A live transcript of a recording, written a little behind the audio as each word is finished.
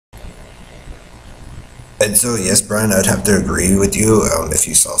And so, yes, Brian, I'd have to agree with you. If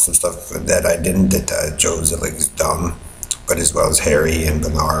you saw some stuff that I didn't, that Joe's like dumb, but as well as Harry and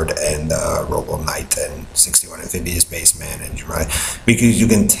Bernard and Robo Knight and 61 Amphibious Baseman and Jemai, because you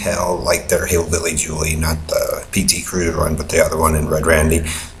can tell like they're Hillbilly Julie, not the PT Cruiser one, but the other one in Red Randy.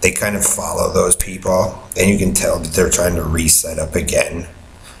 They kind of follow those people, and you can tell that they're trying to reset up again.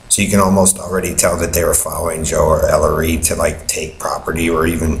 So you can almost already tell that they were following Joe or Ellery to like take property, or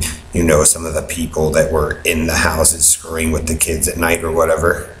even, you know, some of the people that were in the houses screwing with the kids at night or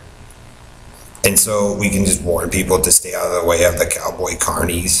whatever. And so we can just warn people to stay out of the way of the cowboy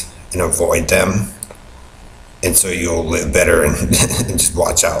carnies and avoid them. And so you'll live better and, and just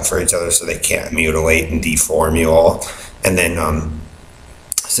watch out for each other so they can't mutilate and deform you all. And then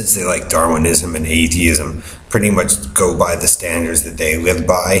since they like Darwinism and atheism, pretty much go by the standards that they live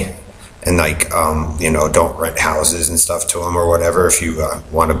by, and like you know, don't rent houses and stuff to them or whatever if you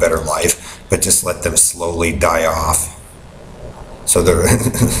want a better life, but just let them slowly die off, so they're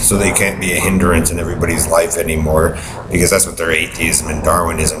so they can't be a hindrance in everybody's life anymore, because that's what their atheism and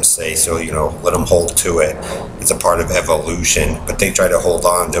Darwinism say. So, you know, let them hold to it. It's a part of evolution, but they try to hold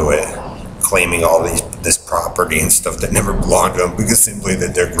on to it, claiming all this property and stuff that never belonged to them, because simply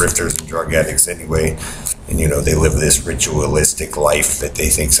that they're grifters and drug addicts anyway. And, you know, they live this ritualistic life that they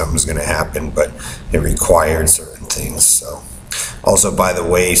think something's going to happen, but it required certain things. So, also, by the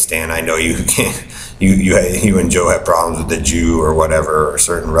way, Stan, I know you can't, you and Joe have problems with the Jew or whatever, or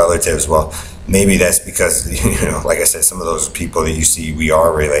certain relatives. Well, maybe that's because, you know, like I said, some of those people that you see we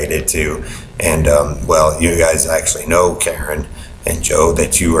are related to. And, well, you guys actually know, Karen and Joe,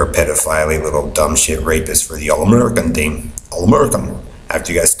 that you are pedophile little dumb shit rapists for the All-American thing. All-American.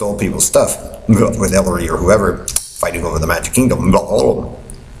 After you guys stole people's stuff with Ellery or whoever, fighting over the Magic Kingdom.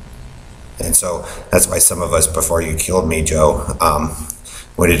 And so that's why some of us, before you killed me, Joe,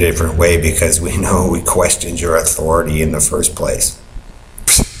 went a different way, because we know we questioned your authority in the first place.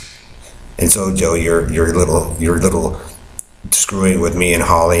 And so, Joe, your little screwing with me and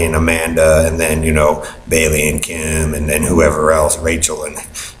Holly and Amanda, and then, you know, Bailey and Kim, and then whoever else, Rachel and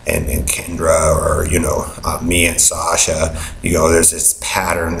Kendra, or, you know, me and Sasha. You know, there's this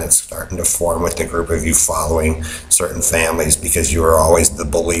pattern that's starting to form with the group of you following certain families, because you were always the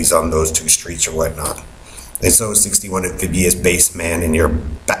bullies on those two streets or whatnot. And so 61 Amphibious Baseman and your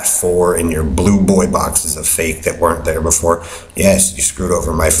Bat 4 and your Blue Boy boxes of fake that weren't there before. Yes, you screwed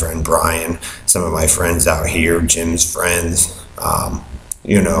over my friend Brian, some of my friends out here, Jim's friends,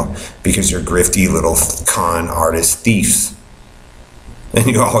 you know, because you're grifty little con artist thieves. And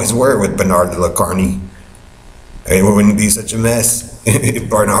you always were with Bernard de la Carney. It wouldn't be such a mess if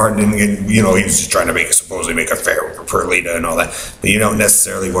Bernard didn't get, you know, he was just trying to supposedly make it fair for Perlita and all that. But you don't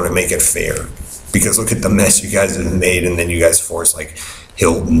necessarily want to make it fair, because look at the mess you guys have made, and then you guys force like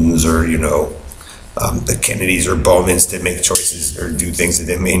Hiltons or, you know, the Kennedys or Bowmans to make choices or do things that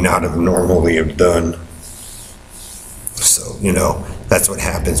they may not have normally have done. So, you know, that's what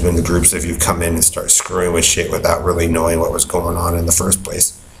happens when the groups of you come in and start screwing with shit without really knowing what was going on in the first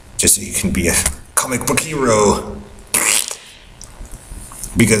place, just so you can be a comic book hero.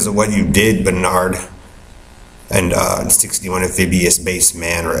 Because of what you did, Bernard and 61 Amphibious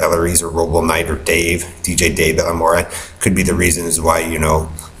Baseman or Ellery's or Robo Knight or Dave, DJ Dave Bellamore, could be the reasons why, you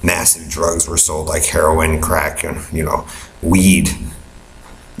know, massive drugs were sold like heroin, crack, and, you know, weed.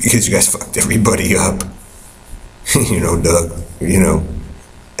 Because you guys fucked everybody up. You know, Doug, you know,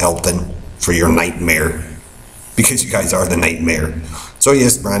 Elton, for your nightmare. Because you guys are the nightmare. So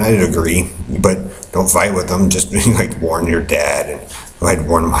yes, Brian, I'd agree, but don't fight with them. Just like warn your dad, and I'd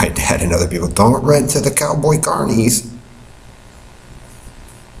warn my dad and other people, don't rent to the cowboy carnies.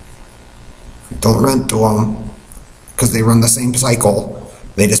 Don't rent to them, because they run the same cycle.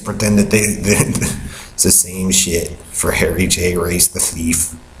 They just pretend that it's the same shit for Harry J. Race the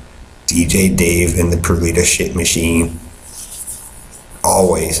Thief, DJ Dave, and the Perlita shit machine.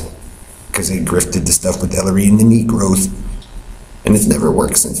 Always. Because they grifted the stuff with Ellery and the Negroes. And it's never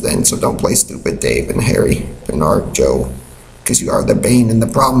worked since then, so don't play stupid, Dave and Harry, Bernard, Joe. Because you are the bane and the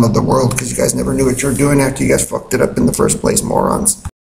problem of the world, because you guys never knew what you were doing after you guys fucked it up in the first place, morons.